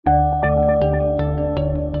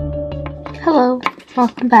Hello,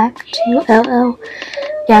 welcome back to LL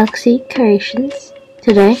Galaxy Creations.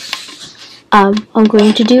 Today, I'm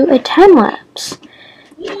going to do a time lapse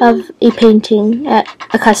of a painting, a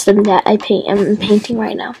custom that I'm painting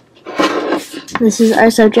right now. This is our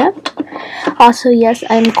subject. Also, yes,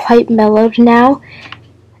 I'm quite mellowed now.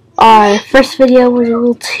 Our first video was a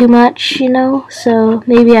little too much, you know, so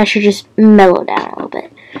maybe I should just mellow down a little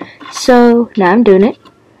bit. So, now I'm doing it.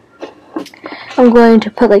 I'm going to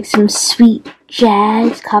put like some sweet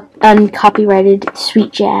jazz, uncopyrighted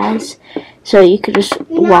sweet jazz, so you could just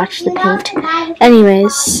watch the paint.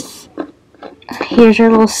 Anyways, here's our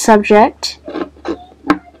little subject. No,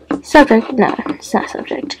 it's not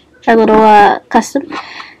subject. Our little custom.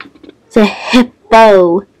 It's a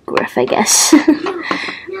Hippo Gryphon, I guess.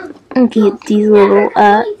 Okay, these little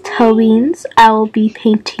toe beans. I will be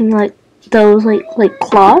painting like those like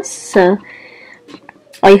claws. So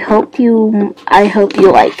I hope you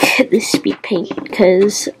like the speed paint,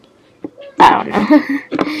 because I don't know.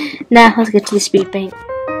 Now let's get to the speed paint.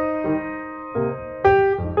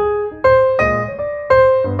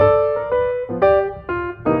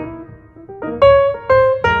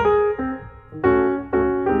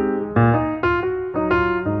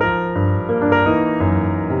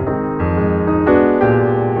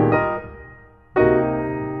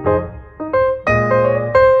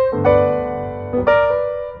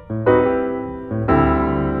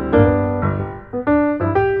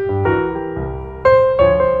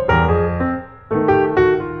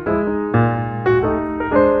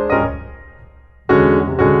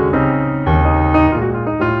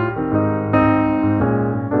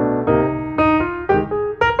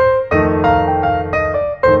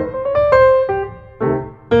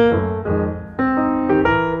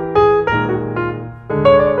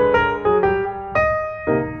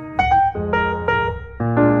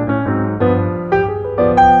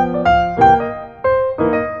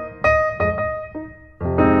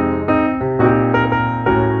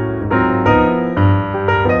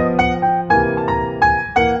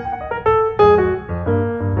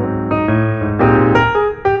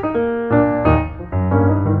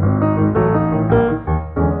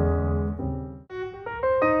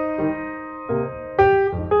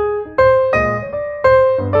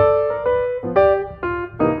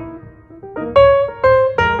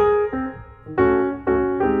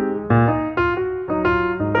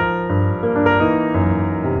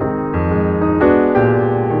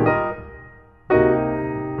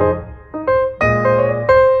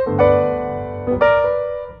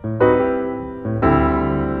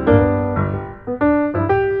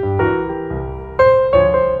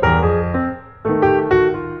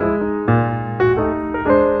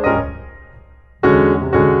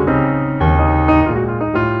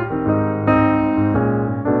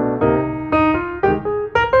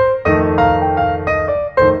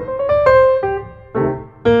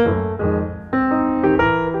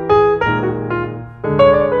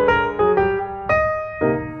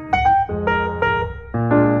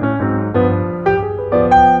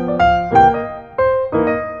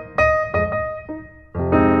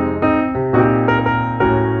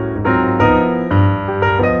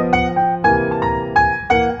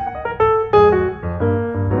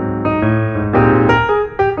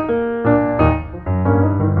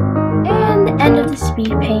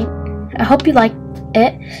 Speed paint. I hope you liked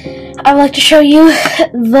it. I would like to show you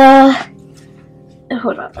the.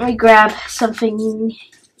 Hold on, let me grab something.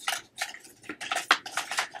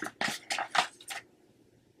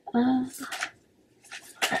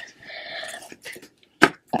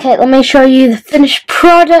 Okay, let me show you the finished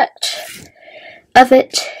product of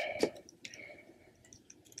it.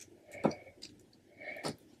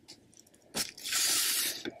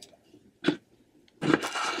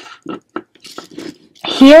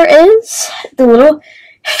 Here is the little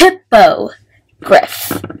Hippo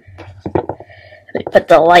Gryphon. Let me put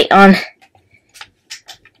the light on.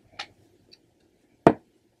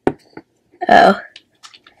 Oh.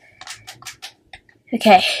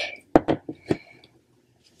 Okay.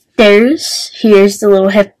 Here's the little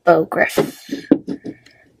Hippo Gryphon.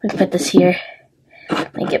 Let me put this here.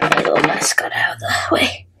 Let me get my little mascot out of the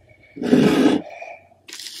way.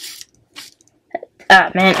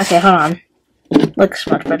 Ah, man. Okay, hold on. Looks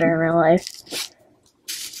much better in real life.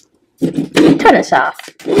 Turn this off.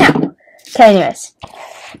 No. Okay, anyways.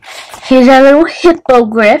 Here's our little Hippo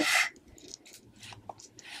Gryphon.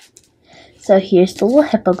 So here's the little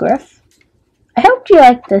Hippo Gryphon. I hope you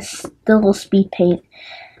like the little speed paint.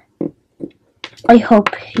 I hope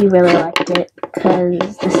you really liked it,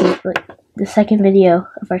 because this is like the second video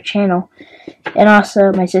of our channel. And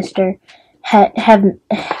also my sister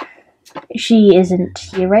she isn't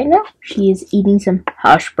here right now. She is eating some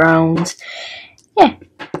hash browns. Yeah.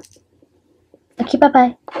 Okay,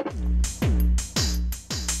 bye-bye.